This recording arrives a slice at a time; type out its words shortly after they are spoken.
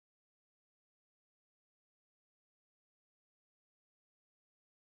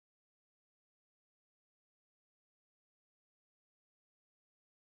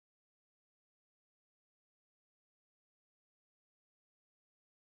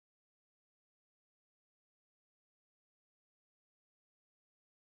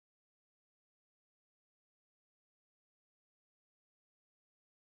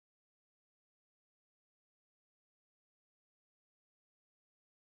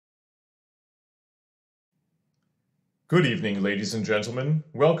Good evening, ladies and gentlemen.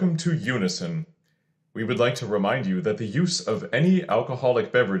 Welcome to UNISON. We would like to remind you that the use of any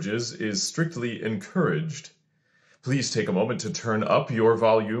alcoholic beverages is strictly encouraged. Please take a moment to turn up your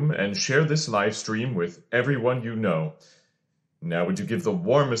volume and share this live stream with everyone you know. Now would you give the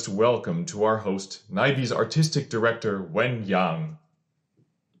warmest welcome to our host, NIBE's Artistic Director, Wen Yang.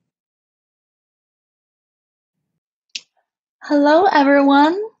 Hello,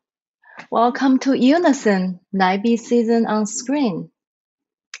 everyone. Welcome to Unison, NIBE season on screen.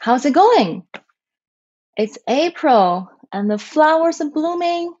 How's it going? It's April and the flowers are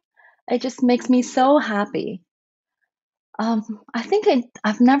blooming. It just makes me so happy. I think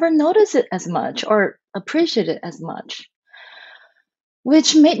I've never noticed it as much or appreciated it as much,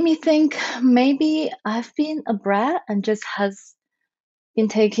 which made me think maybe I've been a brat and just has been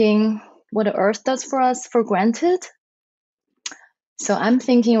taking what the earth does for us for granted. So I'm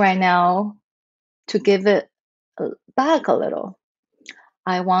thinking right now to give it back a little.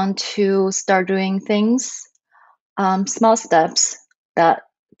 I want to start doing things, small steps that's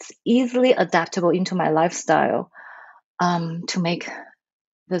easily adaptable into my lifestyle, to make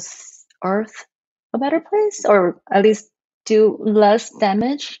this earth a better place, or at least do less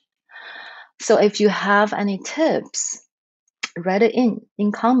damage. So if you have any tips, write it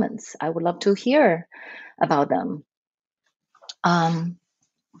in comments. I would love to hear about them.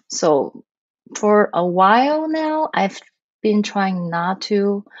 So for a while now, I've been trying not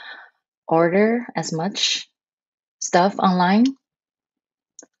to order as much stuff online,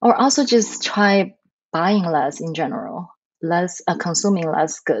 or also just try buying less in general, less consuming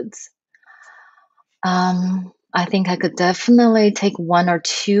less goods. I think I could definitely take 1 or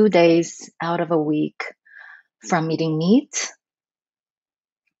 2 days out of a week from eating meat.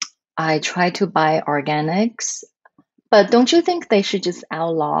 I try to buy organics, but don't you think they should just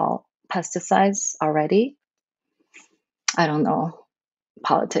outlaw pesticides already? I don't know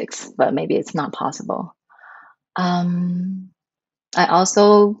politics, but maybe it's not possible. I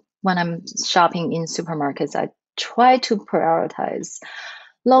also, when I'm shopping in supermarkets, I try to prioritize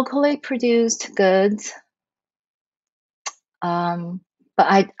locally produced goods. But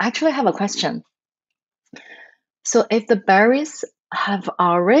I actually have a question. So if the berries have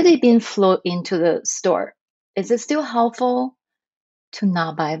already been flowed into the store, is it still helpful to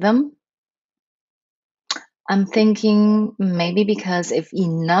not buy them? I'm thinking maybe because if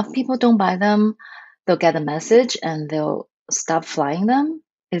enough people don't buy them, they'll get the message and they'll stop flying them.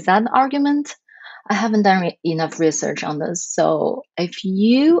 Is that the argument? I haven't done enough research on this. So if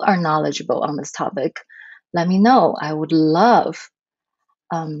you are knowledgeable on this topic, let me know. I would love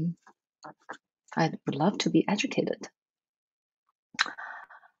to be educated.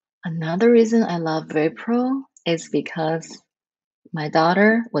 Another reason I love April is because my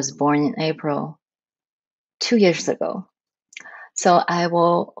daughter was born in April 2 years ago. So I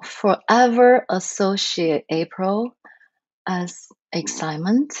will forever associate April as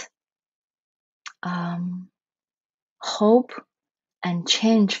excitement, hope, and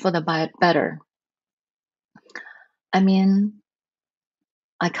change for the better. I mean,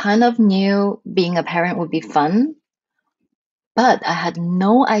 I kind of knew being a parent would be fun, but I had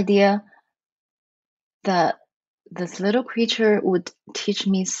no idea that this little creature would teach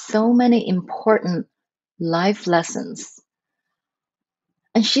me so many important life lessons.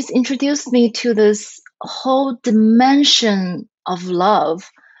 And she's introduced me to this whole dimension of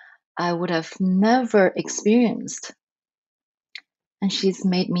love I would have never experienced. And she's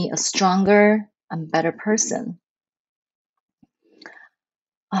made me a stronger and better person.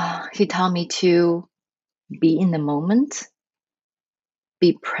 He taught me to be in the moment,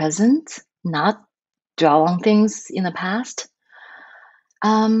 be present, not dwell on things in the past,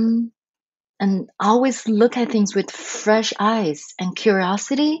 and always look at things with fresh eyes and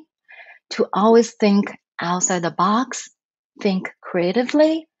curiosity, to always think outside the box, think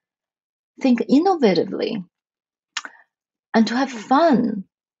creatively, think innovatively, and to have fun.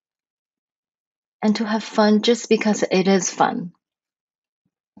 And to have fun just because it is fun.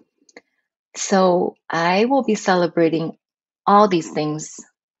 So I will be celebrating all these things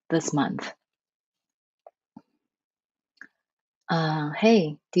this month.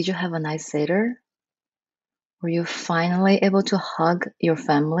 Hey, did you have a nice Seder? Were you finally able to hug your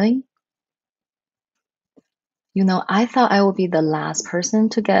family? You know, I thought I would be the last person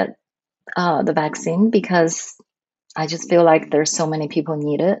to get the vaccine because I just feel like there's so many people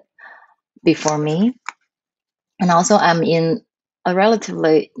need it before me. And also I'm in a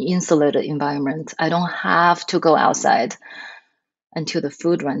relatively insulated environment. I don't have to go outside until the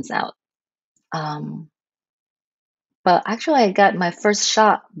food runs out. But actually, I got my first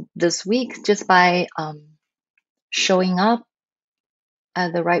shot this week just by showing up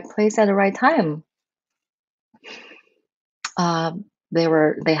at the right place at the right time.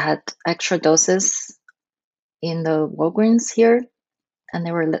 They had extra doses in the Walgreens here, and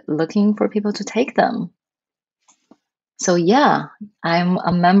they were looking for people to take them. So yeah, I'm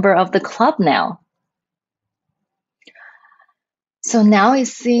a member of the club now. So now it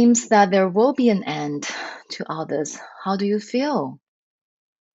seems that there will be an end to all this. How do you feel?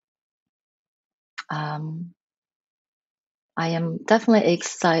 I am definitely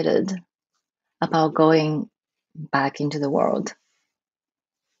excited about going back into the world.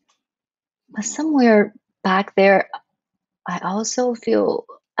 But somewhere back there, I also feel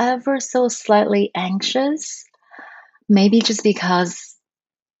ever so slightly anxious. Maybe just because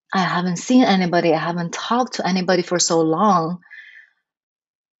I haven't seen anybody, I haven't talked to anybody for so long.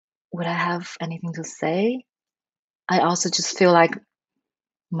 Would I have anything to say? I also just feel like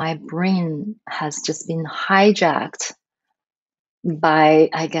my brain has just been hijacked by,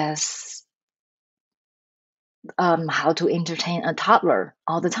 I guess, how to entertain a toddler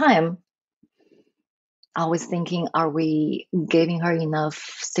all the time. Always thinking, are we giving her enough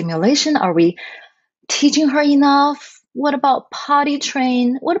stimulation? Are we teaching her enough? What about potty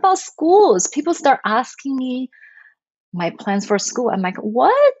train? What about schools? People start asking me my plans for school. I'm like,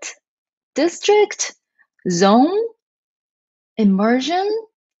 what? District? Zone? Immersion?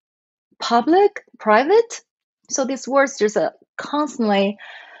 Public? Private? So these words just constantly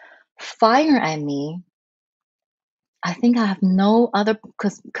fire at me. I think I have no other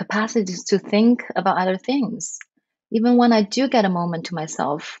capacities to think about other things. Even when I do get a moment to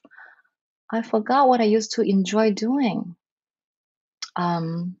myself, I forgot what I used to enjoy doing.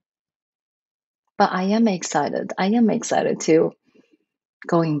 But I am excited. I am excited to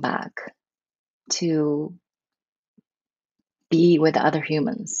going back to be with other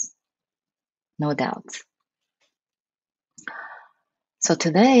humans, no doubt. So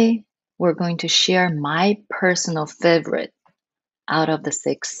today we're going to share my personal favorite out of the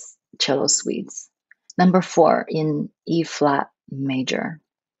 6 cello suites. Number 4 in E flat major.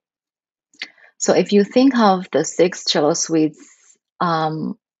 So if you think of the 6 cello suites,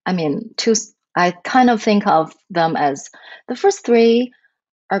 I kind of think of them as the first 3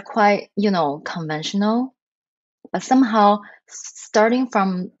 are quite, conventional, but somehow starting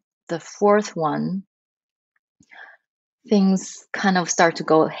from the 4th one, things kind of start to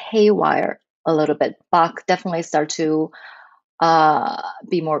go haywire a little bit. Bach definitely start to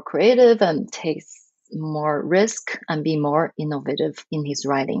be more creative and take more risk and be more innovative in his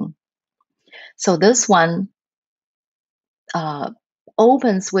writing. So this one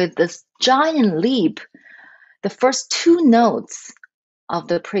opens with this giant leap. The first 2 notes of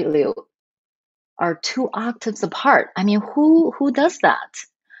the prelude are 2 octaves apart. I mean, who does that?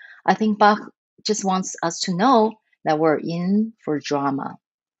 I think Bach just wants us to know that we're in for drama.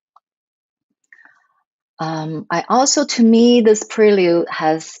 To me, this prelude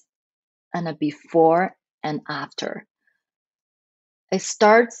has a before and after. It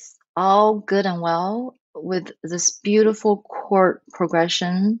starts all good and well with this beautiful chord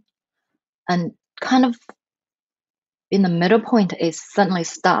progression, and kind of in the middle point, it suddenly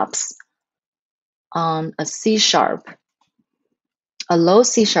stops on a C sharp, a low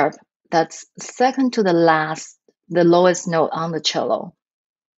C sharp that's second to the lowest note on the cello.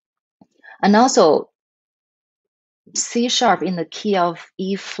 And also, C sharp in the key of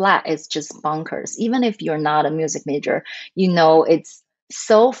E flat is just bonkers. Even if you're not a music major, you know it's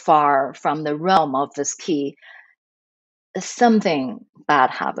so far from the realm of this key. Something bad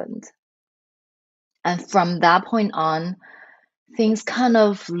happened. And from that point on, things kind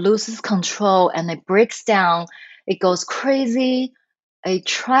of loses control and it breaks down. It goes crazy. It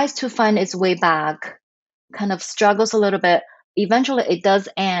tries to find its way back, kind of struggles a little bit. Eventually, it does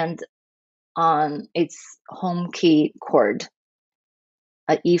end on its home key chord,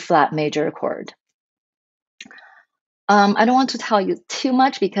 an E flat major chord. I don't want to tell you too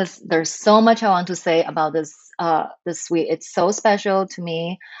much because there's so much I want to say about this suite. It's so special to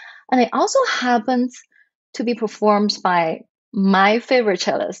me, and it also happens to be performed by my favorite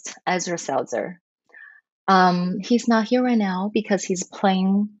cellist, Ezra Seltzer. He's not here right now because he's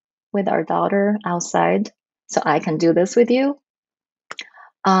playing with our daughter outside, so I can do this with you.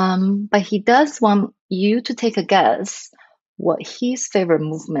 But he does want you to take a guess what his favorite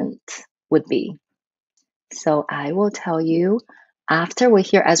movement would be. So I will tell you after we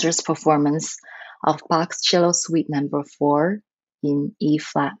hear Ezra's performance of Bach's Cello Suite Number 4 in E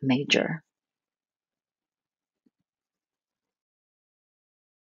flat major.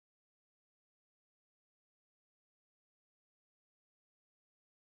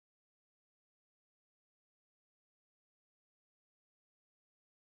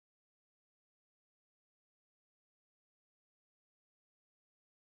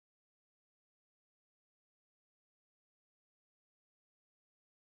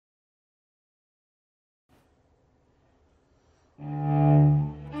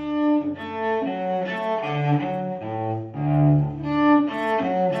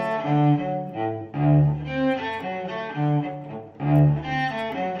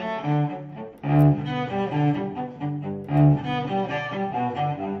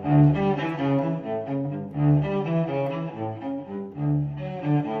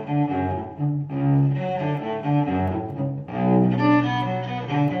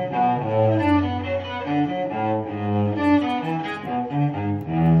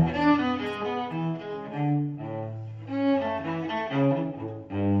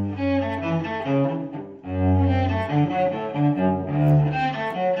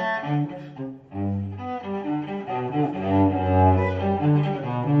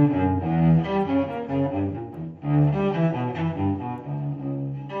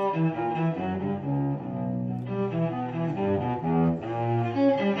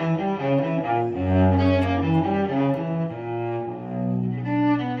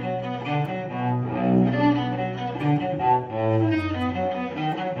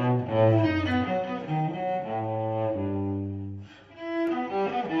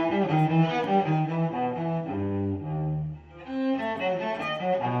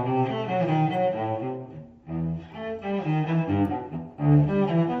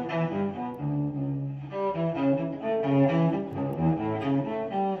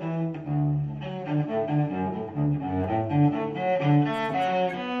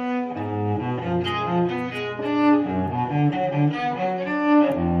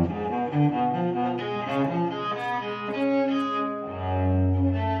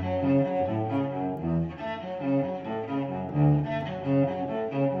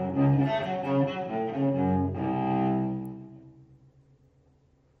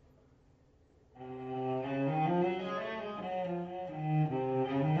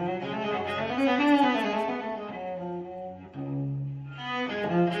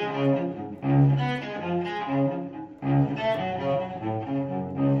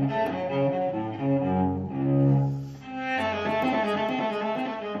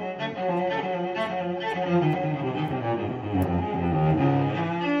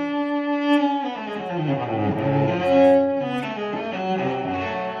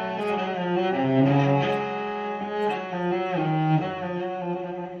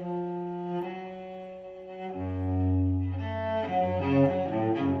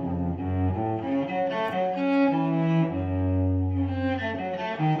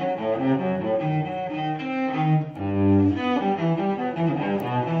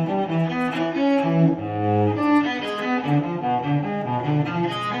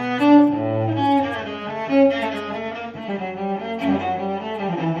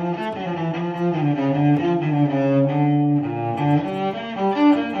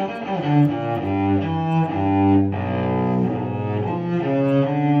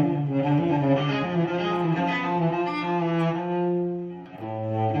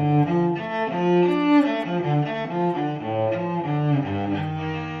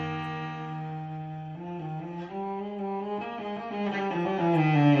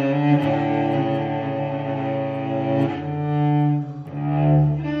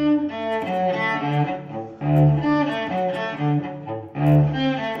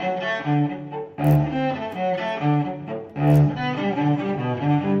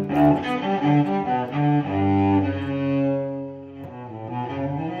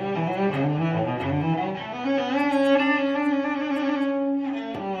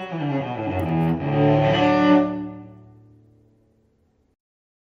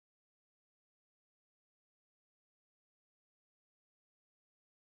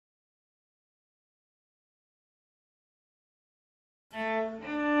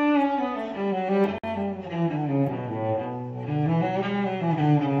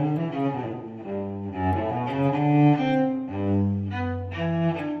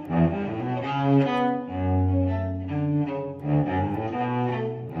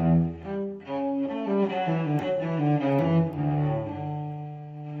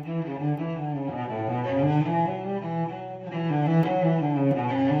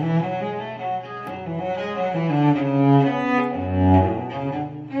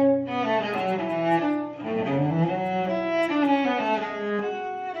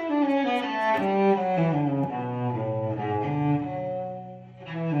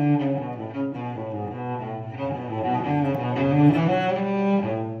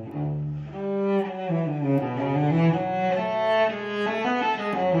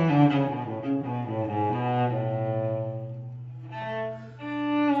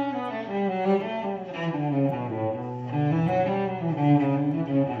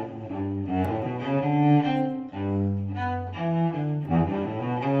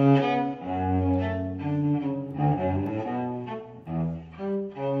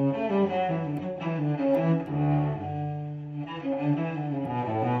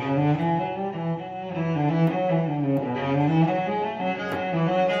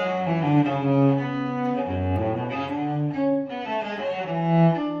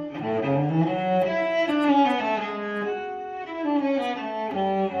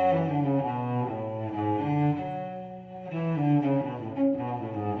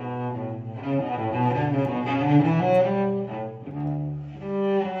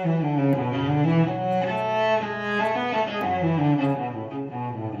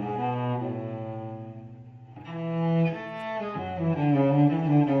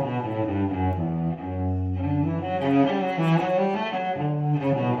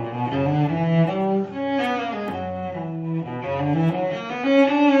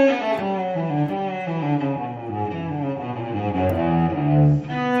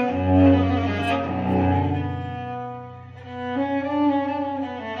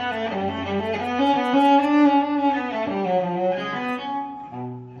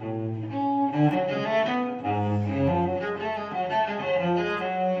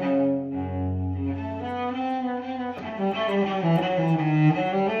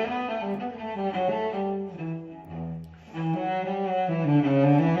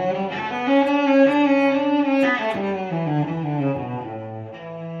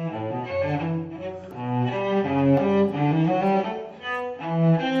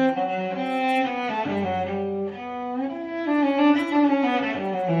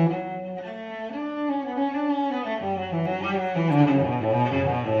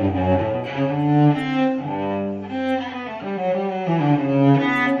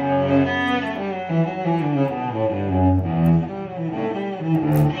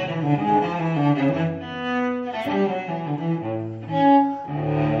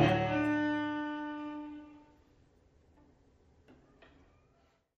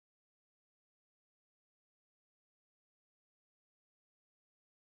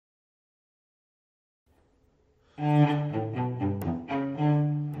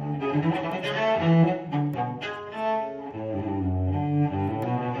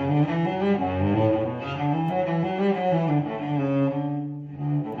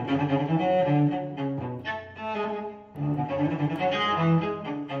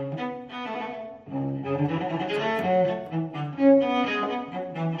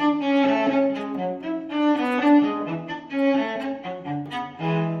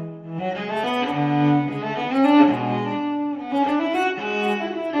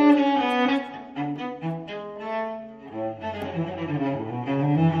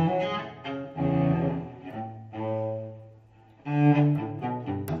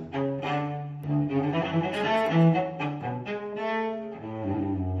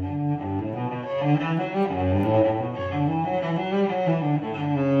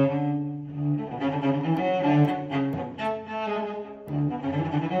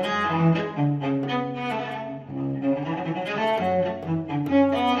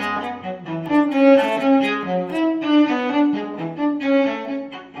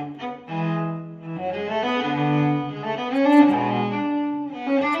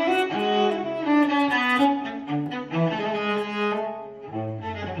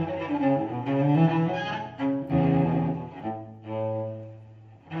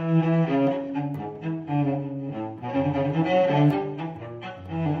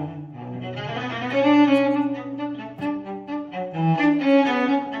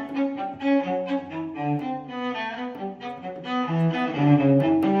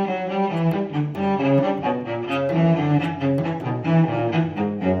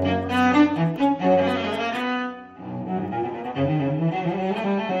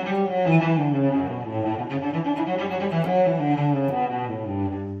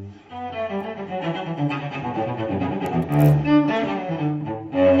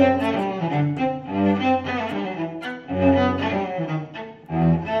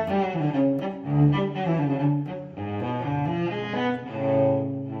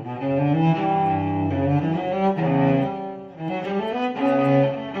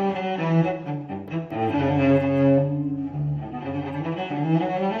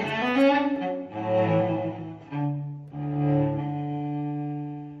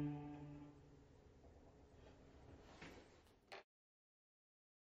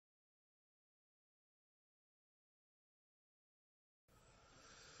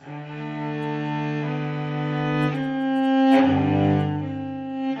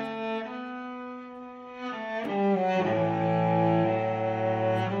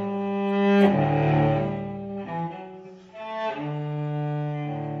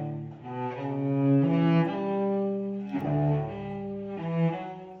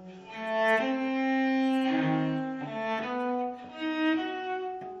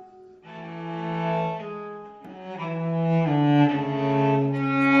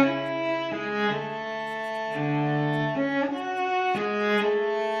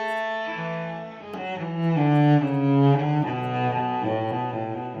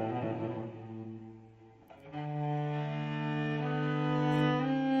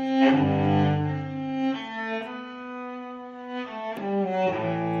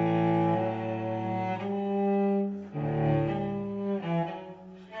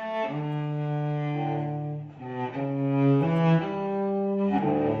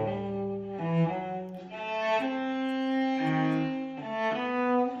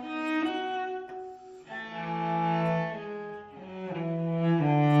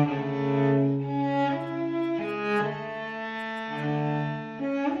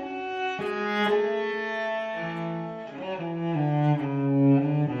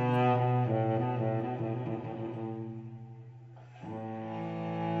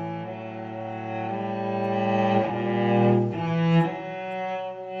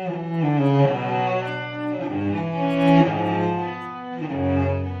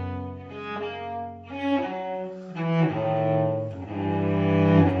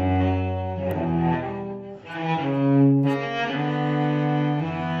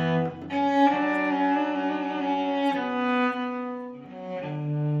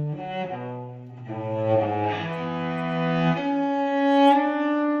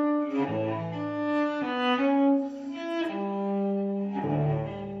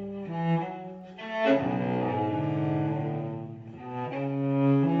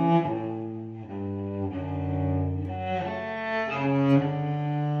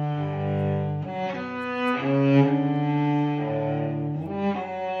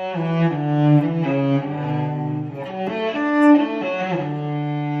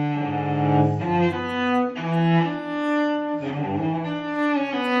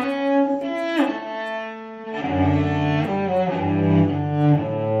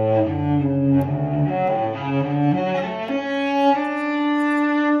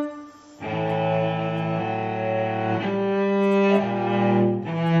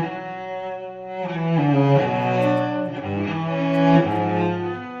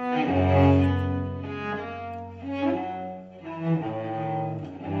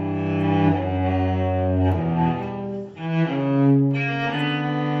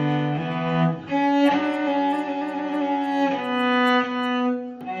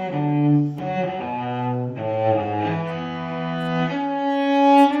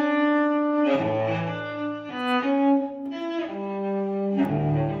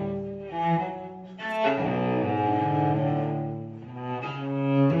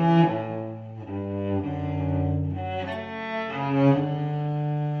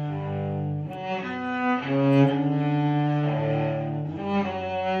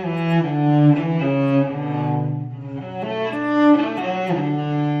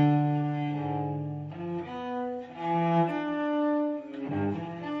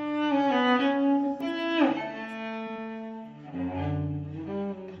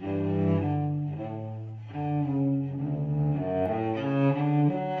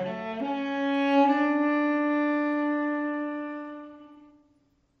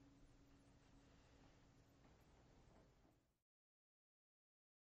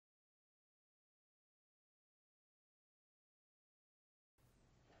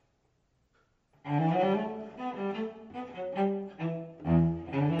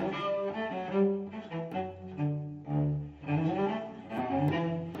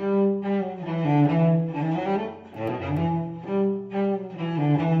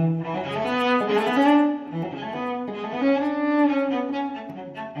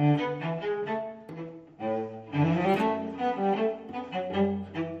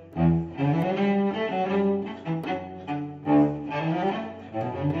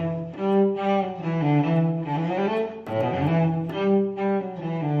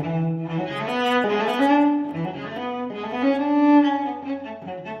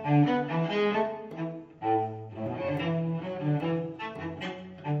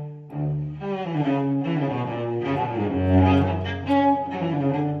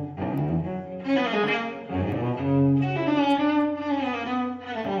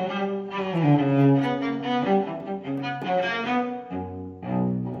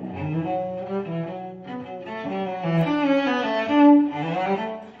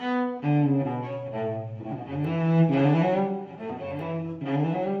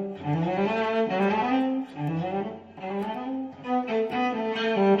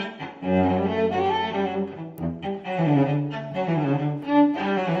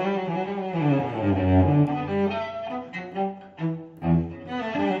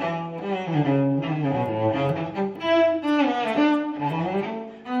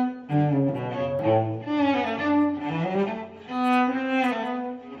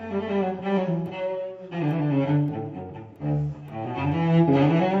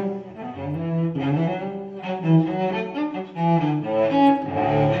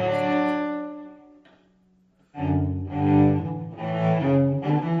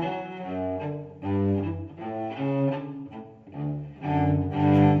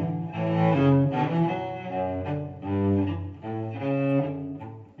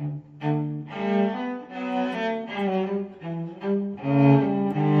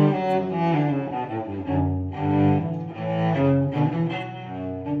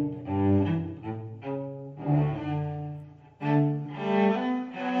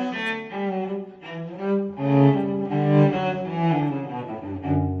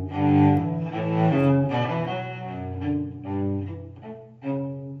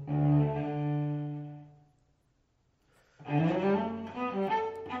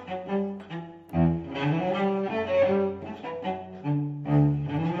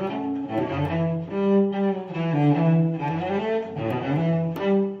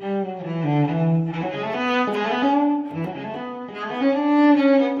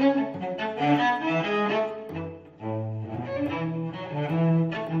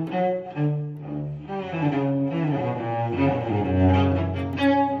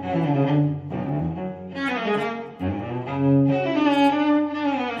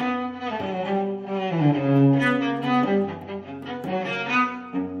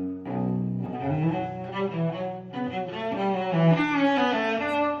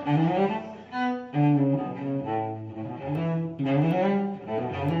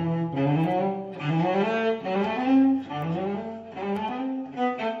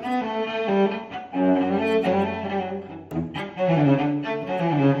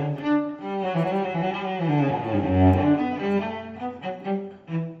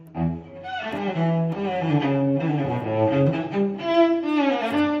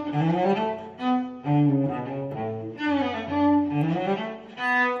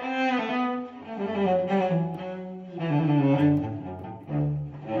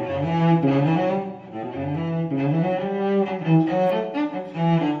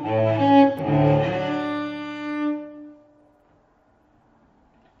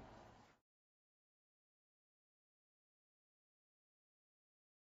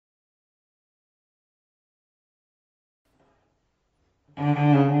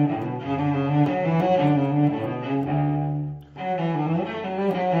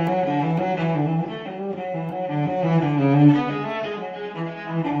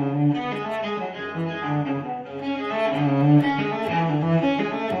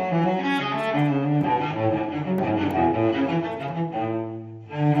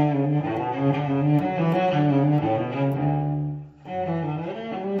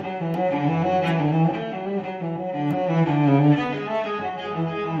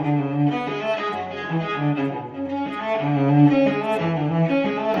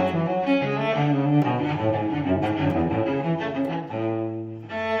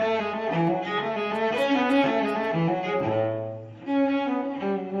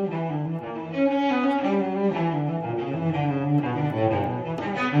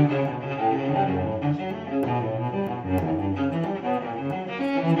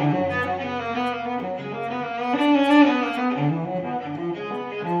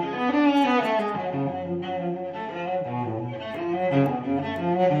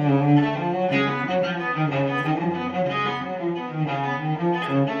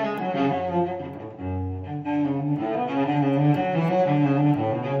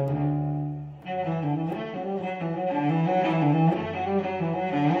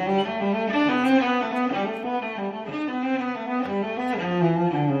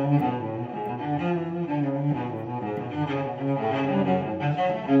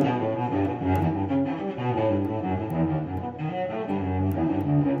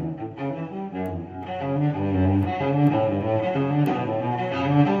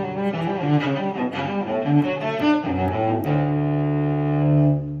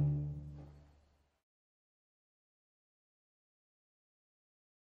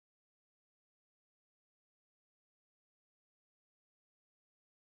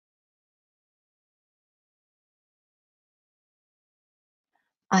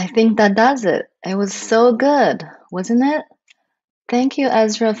 I think that does it. It was so good, wasn't it? Thank you,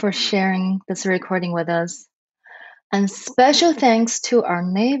 Ezra, for sharing this recording with us. And special thanks to our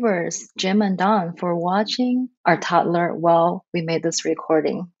neighbors, Jim and Don, for watching our toddler while we made this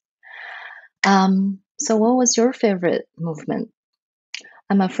recording. So what was your favorite movement?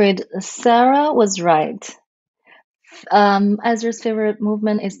 I'm afraid Sarah was right. Ezra's favorite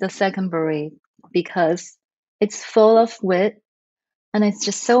movement is the second beret because it's full of wit and it's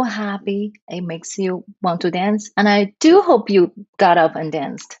just so happy. It makes you want to dance. And I do hope you got up and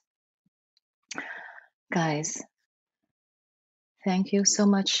danced. Guys, thank you so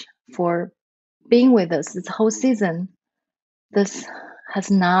much for being with us this whole season. This has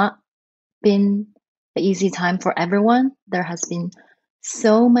not been an easy time for everyone. There has been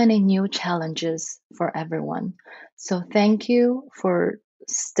so many new challenges for everyone. So thank you for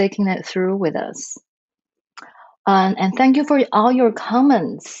sticking it through with us. And thank you for all your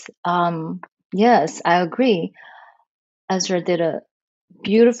comments. Yes, I agree. Ezra did a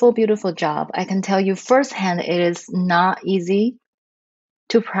beautiful, beautiful job. I can tell you firsthand, it is not easy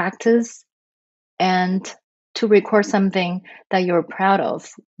to practice and to record something that you're proud of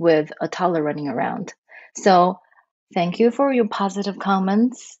with a toddler running around. So thank you for your positive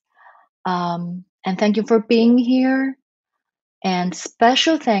comments. And thank you for being here. And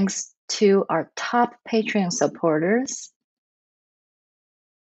special thanks to our top Patreon supporters.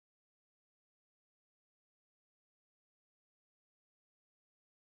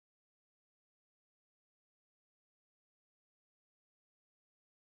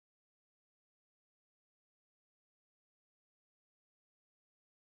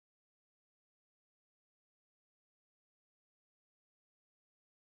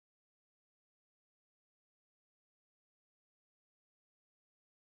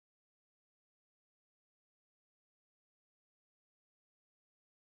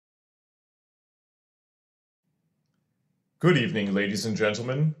 Good evening, ladies and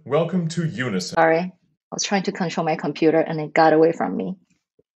gentlemen. Welcome to UNISON. Sorry, I was trying to control my computer and it got away from me.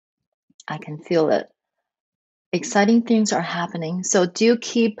 I can feel it. Exciting things are happening. So do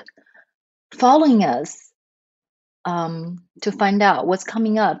keep following us to find out what's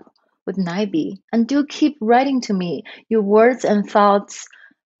coming up with NIBE. And do keep writing to me. Your words and thoughts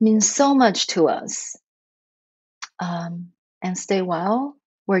mean so much to us. And stay well.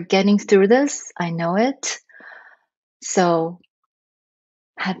 We're getting through this. I know it. So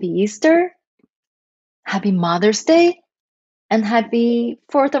happy Easter, happy Mother's Day, and happy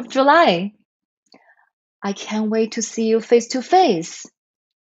 4th of July. I can't wait to see you face to face.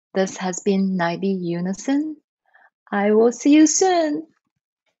 This has been NIBE Unison. I will see you soon.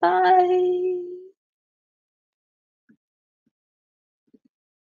 Bye.